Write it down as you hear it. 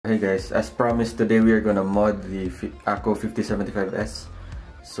Hey guys, as promised, today we are gonna mod the Akko 5075S.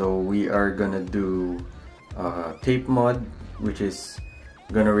 So we are gonna do tape mod, which is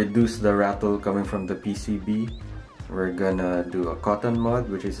gonna reduce the rattle coming from the PCB. We're gonna do a cotton mod,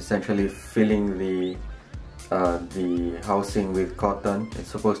 which is essentially filling the housing with cotton.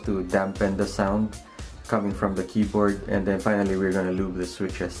 It's supposed to dampen the sound coming from the keyboard, and then finally we're gonna lube the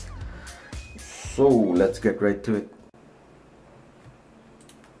switches. So let's get right to it.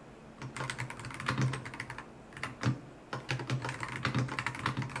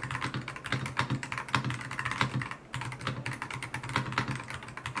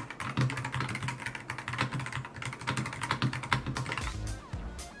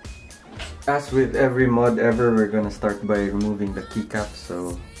 As with every mod ever, we're gonna start by removing the keycaps.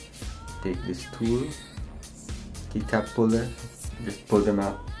 So take this tool, keycap puller, just pull them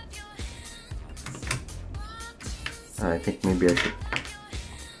out. I think maybe I should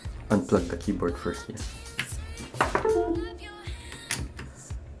unplug the keyboard first here.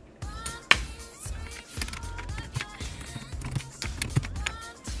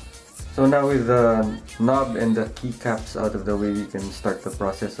 So now with the knob and the keycaps out of the way, we can start the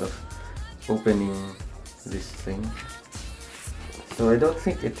process of opening this thing. So I don't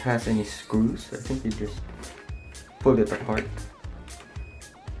think it has any screws. I think you just pull it apart.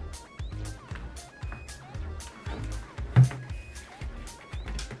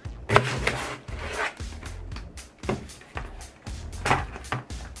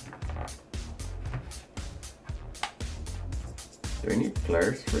 Do I need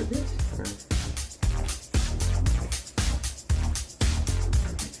pliers for this? Or?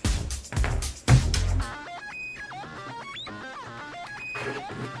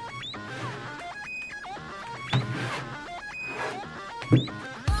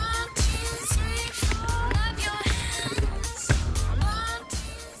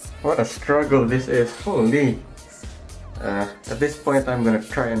 What a struggle this is, holy! At this point I'm gonna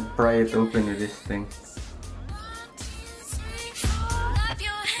try and pry it open with this thing.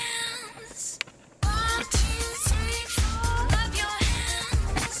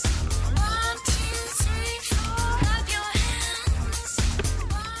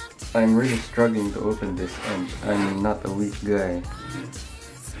 I'm really struggling to open this, and I'm not a weak guy.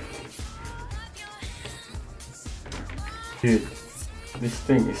 Dude, this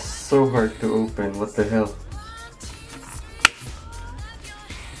thing is so hard to open, what the hell?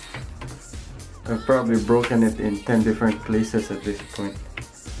 I've probably broken it in 10 different places at this point.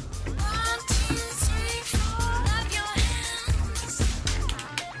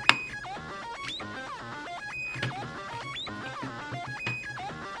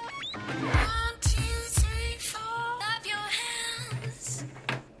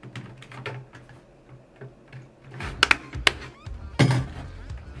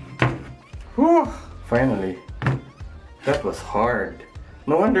 Whew, finally. That was hard.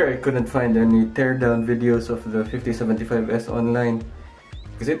 No wonder I couldn't find any teardown videos of the 5075S online,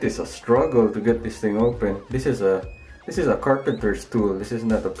 because it is a struggle to get this thing open. This is a carpenter's tool. This is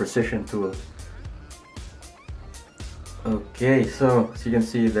not a precision tool. Okay, so as you can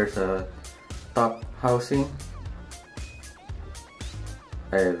see, there's a top housing.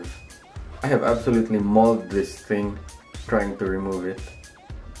 I have absolutely mauled this thing trying to remove it.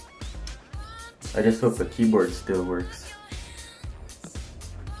 I just hope the keyboard still works.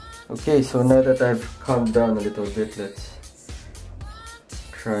 Okay, so now that I've calmed down a little bit, let's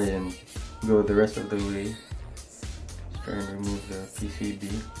try and go the rest of the way. Let's try and remove the PCB.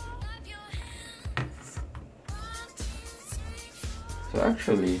 So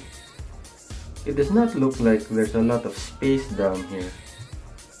actually, it does not look like there's a lot of space down here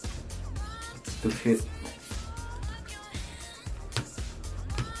to fit.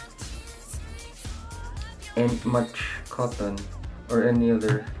 And much cotton or any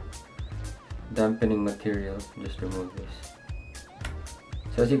other dampening material. Just remove this.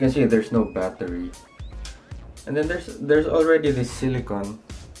 So as you can see, there's no battery, and then there's already this silicone.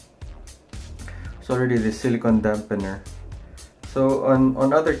 It's already this silicone dampener. So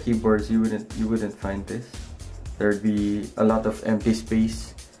on other keyboards, you wouldn't find this. There'd be a lot of empty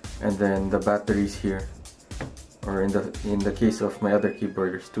space, and then the batteries here. Or in the case of my other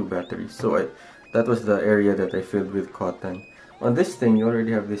keyboard, there's 2 batteries. So that was the area that I filled with cotton. On this thing, you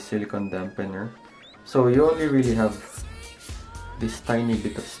already have this silicone dampener. So you only really have this tiny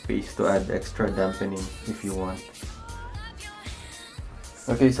bit of space to add extra dampening if you want.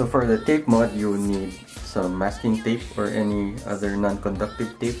 Okay, so for the tape mod, you need some masking tape or any other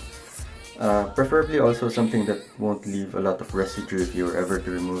non-conductive tape. Preferably also something that won't leave a lot of residue if you were ever to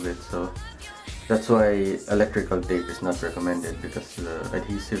remove it. So That's why electrical tape is not recommended, because the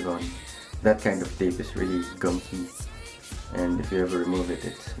adhesive on that kind of tape is really gunky, and if you ever remove it,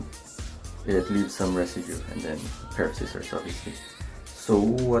 it leaves some residue, and then a pair of scissors obviously. So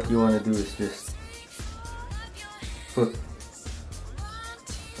what you want to do is just put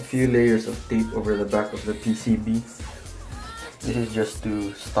a few layers of tape over the back of the PCB. This is just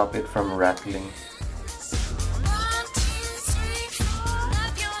to stop it from rattling.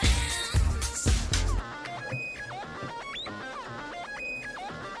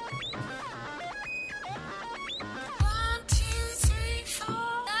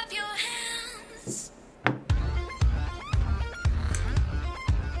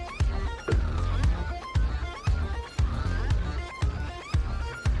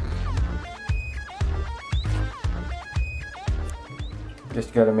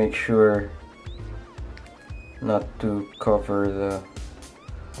 Just gotta make sure not to cover the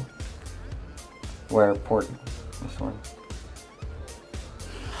wire port, this one.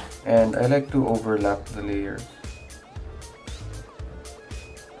 And I like to overlap the layers.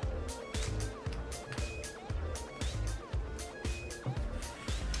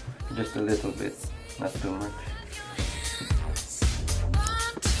 Just a little bit, not too much.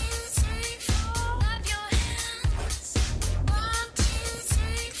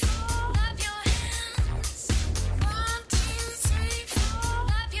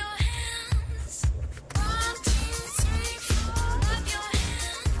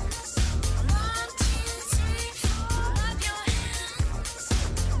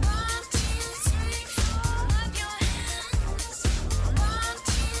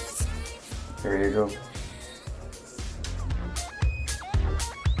 There you go.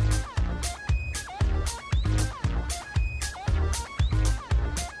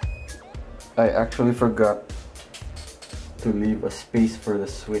 I actually forgot to leave a space for the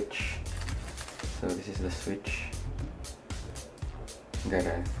switch. So this is the switch.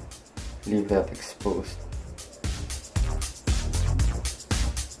 Gotta leave that exposed.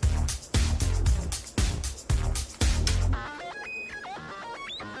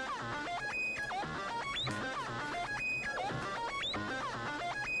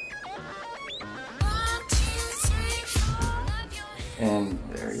 And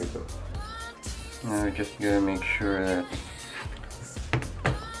there you go. Now we just gotta make sure that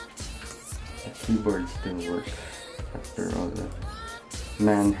the keyboard still works after all the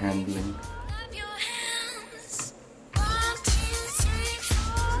manhandling.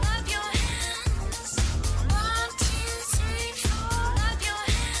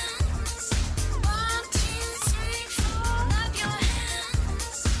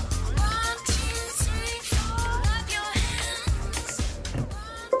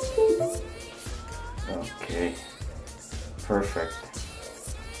 Okay, perfect.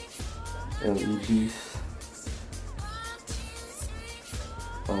 LEDs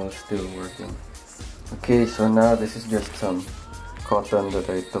all still working. Okay, so now this is just some cotton that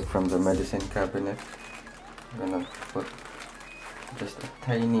I took from the medicine cabinet. I'm gonna put just a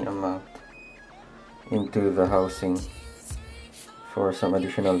tiny amount into the housing for some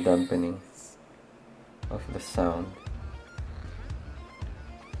additional dampening of the sound.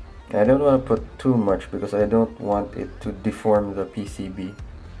 I don't want to put too much because I don't want it to deform the PCB.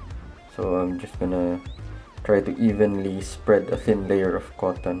 So I'm just gonna try to evenly spread a thin layer of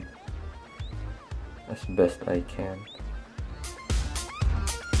cotton as best I can.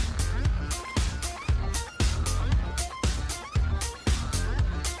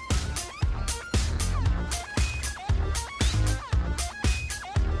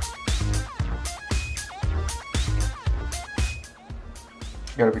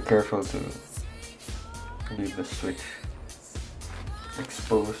 Gotta be careful to leave the switch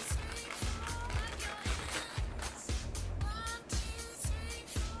exposed.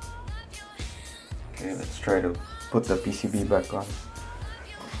 Okay, let's try to put the PCB back on.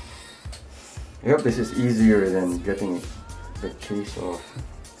 I hope this is easier than getting the case off.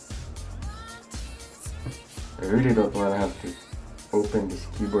 I really don't want to have to open this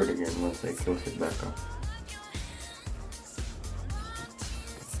keyboard again once I close it back up.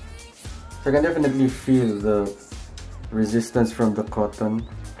 So I can definitely feel the resistance from the cotton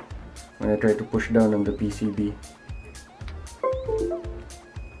when I try to push down on the PCB.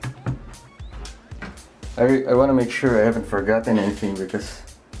 I want to make sure I haven't forgotten anything because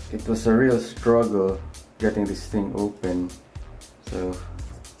it was a real struggle getting this thing open. So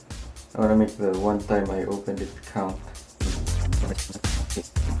I want to make the one time I opened it count.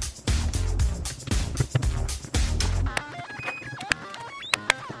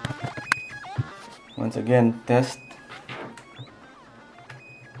 Once again, test.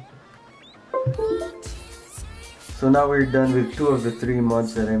 So now we're done with 2 of the 3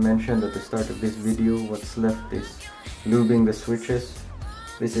 mods that I mentioned at the start of this video. What's left is lubing the switches.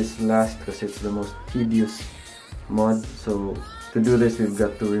 This is last because it's the most tedious mod. So to do this, we've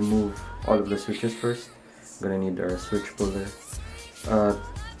got to remove all of the switches first. Gonna need our switch puller.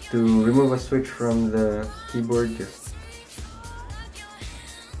 To remove a switch from the keyboard, just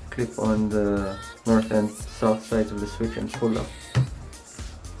clip on the north and south sides of the switch and pull up.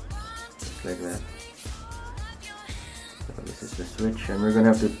 Just like that. So this is the switch, and we're gonna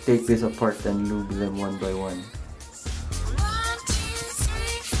have to take this apart and lube them one by one.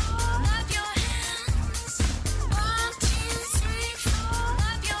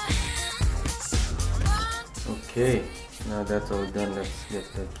 Okay, now that's all done, let's get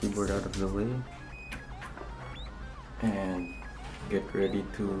the keyboard out of the way and get ready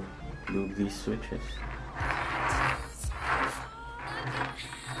to lube these switches.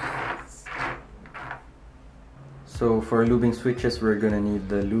 So for lubing switches, we're gonna need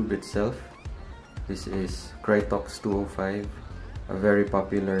the lube itself. This is Krytox 205, a very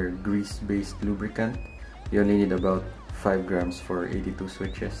popular grease-based lubricant. You only need about 5 grams for 82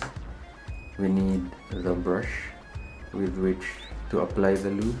 switches. We need the brush with which to apply the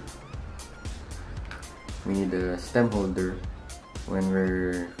lube. We need a stem holder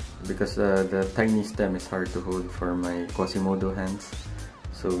because the tiny stem is hard to hold for my Quasimodo hands,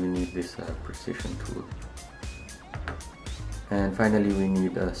 so we need this precision tool. And finally, we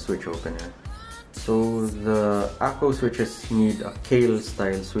need a switch opener. So the Akko switches need a Kale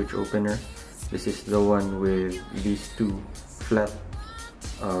style switch opener. This is the one with these 2 flat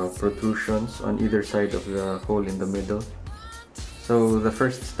protrusions on either side of the hole in the middle. So the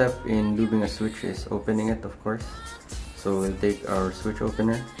first step in lubing a switch is opening it, of course. So we'll take our switch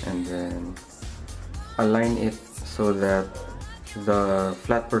opener and then align it so that the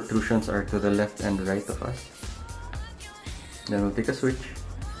flat protrusions are to the left and right of us. Then we'll take a switch.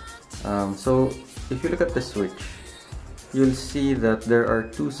 So if you look at the switch, you'll see that there are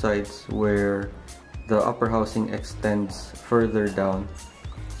 2 sides where the upper housing extends further down.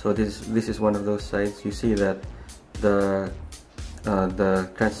 So this is one of those sides. You see that the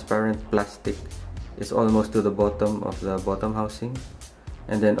transparent plastic is almost to the bottom of the bottom housing,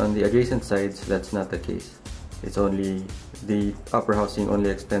 and then on the adjacent sides, that's not the case. It's only the upper housing only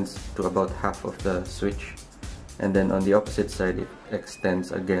extends to about half of the switch, and then on the opposite side, it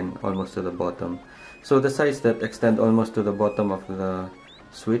extends again almost to the bottom. So the sides that extend almost to the bottom of the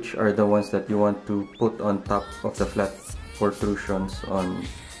switch are the ones that you want to put on top of the flat protrusions on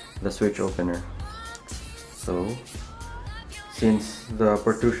the switch opener. So since the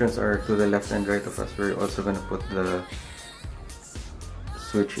protrusions are to the left and right of us, we're also going to put the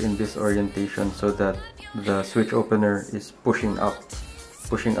switch in this orientation so that the switch opener is pushing up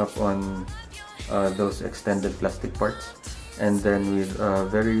on those extended plastic parts, and then with a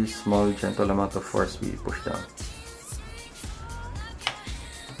very small gentle amount of force we push down,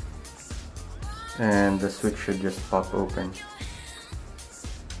 and the switch should just pop open.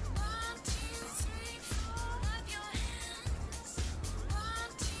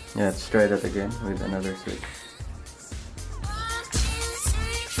 Yeah, let's try that again with another switch.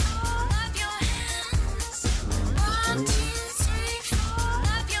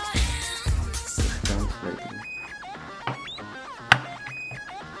 Push down slightly.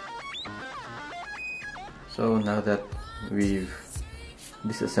 So now that we've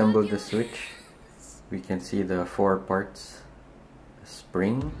disassembled the switch, we can see the 4 parts: the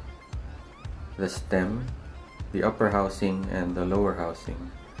spring, the stem, the upper housing, and the lower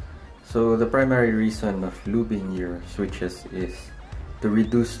housing. So the primary reason of lubing your switches is to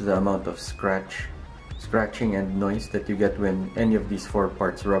reduce the amount of scratching and noise that you get when any of these 4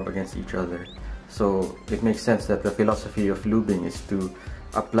 parts rub against each other. So it makes sense that the philosophy of lubing is to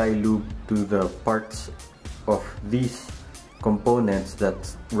apply lube to the parts of these components that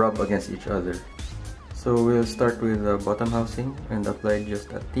rub against each other. So we'll start with the bottom housing and apply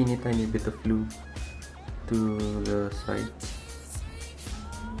just a teeny tiny bit of lube to the side.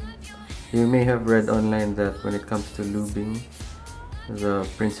 You may have read online that when it comes to lubing, the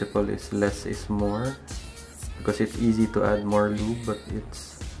principle is less is more, because it's easy to add more lube, but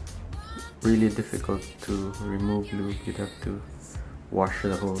it's really difficult to remove lube. You'd have to wash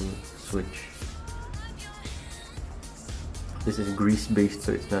the whole switch. This is grease based,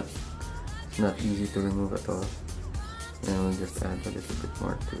 so it's not easy to remove at all. And we'll just add a little bit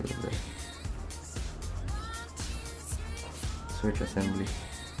more to the switch assembly.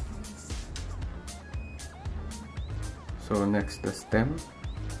 So next, the stem.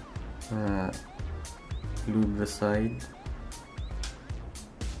 Lube the side,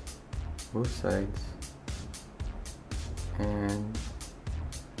 both sides, and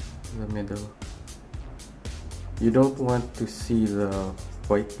the middle. You don't want to see the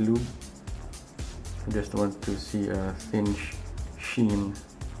white lube, you just want to see a thin sheen.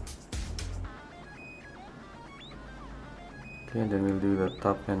 Okay, and then we'll do the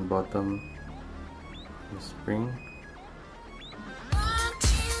top and bottom, the spring.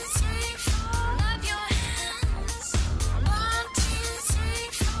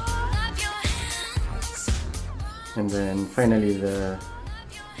 And then finally the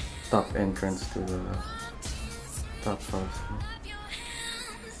top entrance to the top house.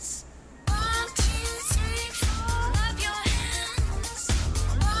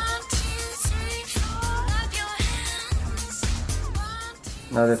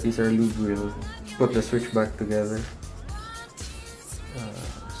 Now that these are lubed, we'll put the switch back together.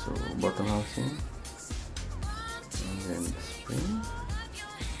 So bottom housing, and then the spring,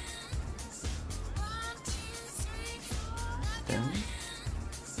 stem,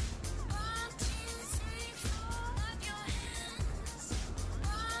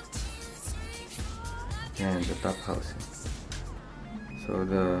 and the top housing. So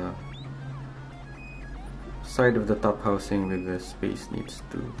the side of the top housing with the space needs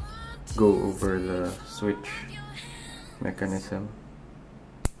to go over the switch mechanism.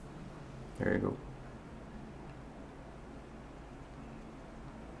 There you go.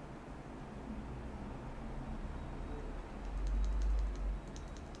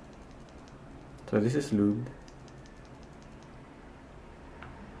 So this is lubed,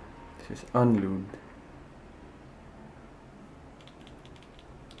 this is unlubed.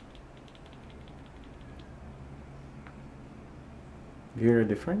 Do you hear a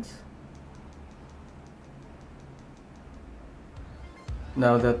difference?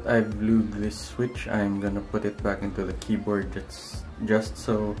 Now that I've lubed this switch, I'm gonna put it back into the keyboard just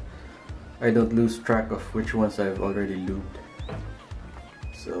so I don't lose track of which ones I've already lubed.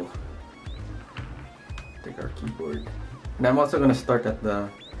 So, take our keyboard. And I'm also gonna start at the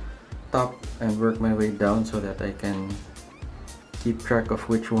top and work my way down so that I can keep track of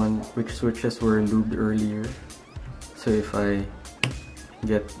which switches were lubed earlier. So if I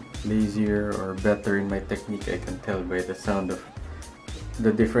get lazier or better in my technique, I can tell by the sound of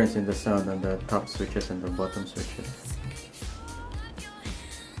the difference in the sound on the top switches and the bottom switches.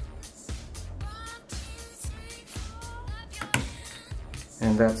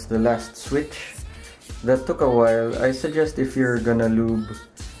 And that's the last switch. That took a while. I suggest if you're gonna lube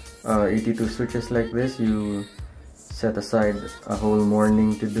 82 switches like this, you set aside a whole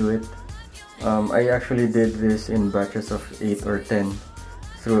morning to do it. I actually did this in batches of 8 or 10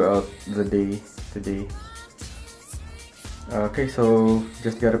 throughout the day today. Okay, so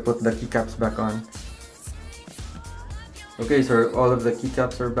just gotta put the keycaps back on. Okay, so all of the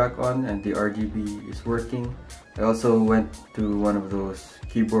keycaps are back on and the RGB is working. I also went to one of those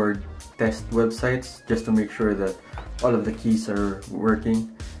keyboard test websites just to make sure that all of the keys are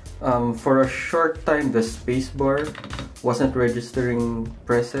working. For a short time, the spacebar wasn't registering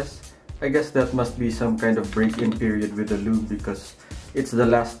presses. I guess that must be some kind of break-in period with the lube because it's the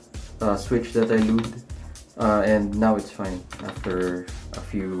last switch that I lubed. And now it's fine after a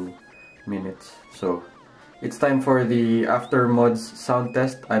few minutes. So it's time for the after mods sound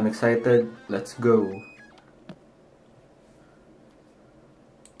test. I'm excited. Let's go.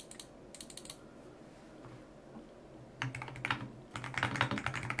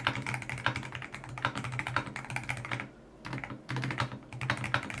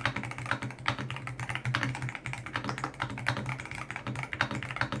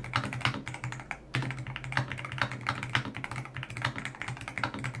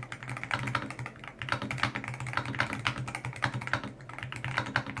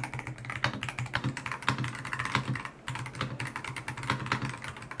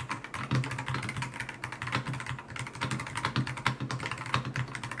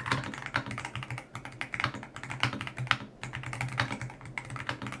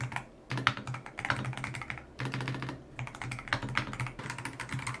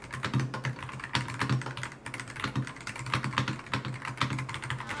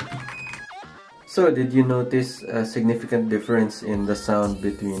 So did you notice a significant difference in the sound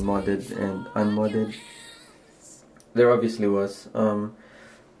between modded and unmodded? There obviously was.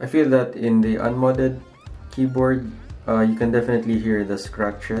 I feel that in the unmodded keyboard, you can definitely hear the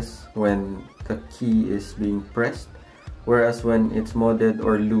scratches when the key is being pressed, whereas when it's modded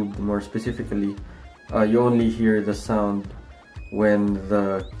or lubed more specifically, you only hear the sound when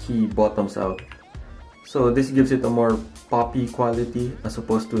the key bottoms out. So this gives it a more poppy quality as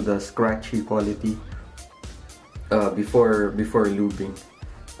opposed to the scratchy quality before lubing.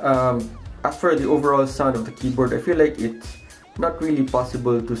 as for the overall sound of the keyboard, I feel like it's not really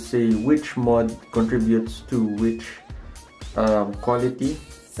possible to say which mod contributes to which quality.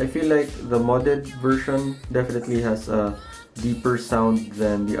 I feel like the modded version definitely has a deeper sound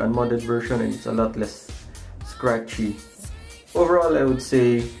than the unmodded version, and it's a lot less scratchy. Overall, I would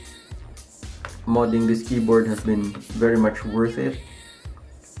say modding this keyboard has been very much worth it,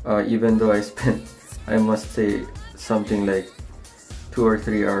 even though I spent, I must say, something like 2 or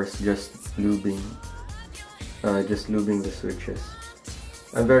 3 hours just lubing the switches.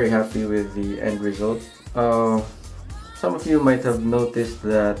 I'm very happy with the end result. Some of you might have noticed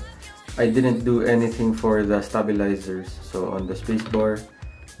that I didn't do anything for the stabilizers. So on the spacebar,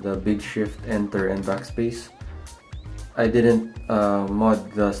 the big shift, enter, and backspace, I didn't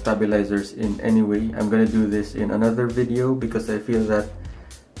mod the stabilizers in any way. I'm gonna do this in another video because I feel that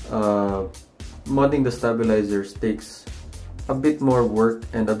modding the stabilizers takes a bit more work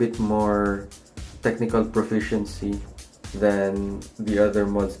and a bit more technical proficiency than the other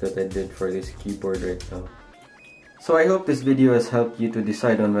mods that I did for this keyboard right now. So I hope this video has helped you to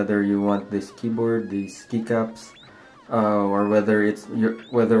decide on whether you want this keyboard, these keycaps, or whether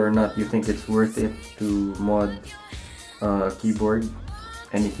or not you think it's worth it to mod a keyboard,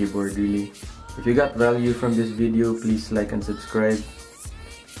 any keyboard really. If you got value from this video, please like and subscribe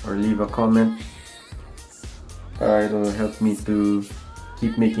or leave a comment. It'll help me to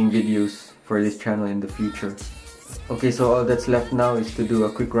keep making videos for this channel in the future. Okay, so all that's left now is to do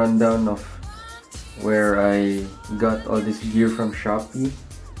a quick rundown of where I got all this gear from Shopee.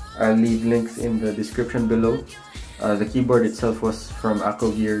 I'll leave links in the description below. The keyboard itself was from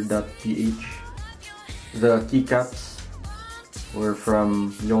akkogear.ph. The keycaps were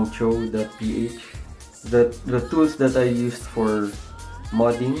from yongcho.ph. The tools that I used for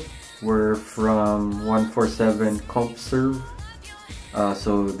modding were from 147 CompServe.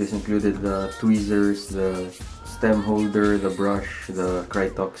 So this included the tweezers, the stem holder, the brush, the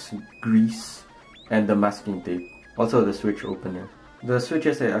Krytox grease, and the masking tape. Also the switch opener. The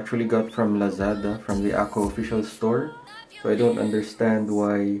switches I actually got from Lazada, from the Akko official store. So I don't understand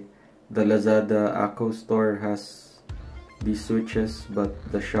why the Lazada Akko store has these switches but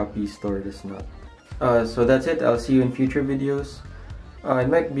the Shopee store does not. So that's it. I'll see you in future videos. It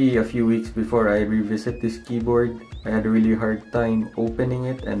might be a few weeks before I revisit this keyboard. I had a really hard time opening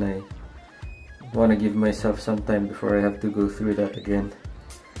it and I want to give myself some time before I have to go through that again.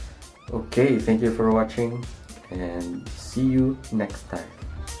 Okay, thank you for watching and see you next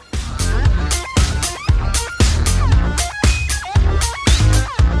time.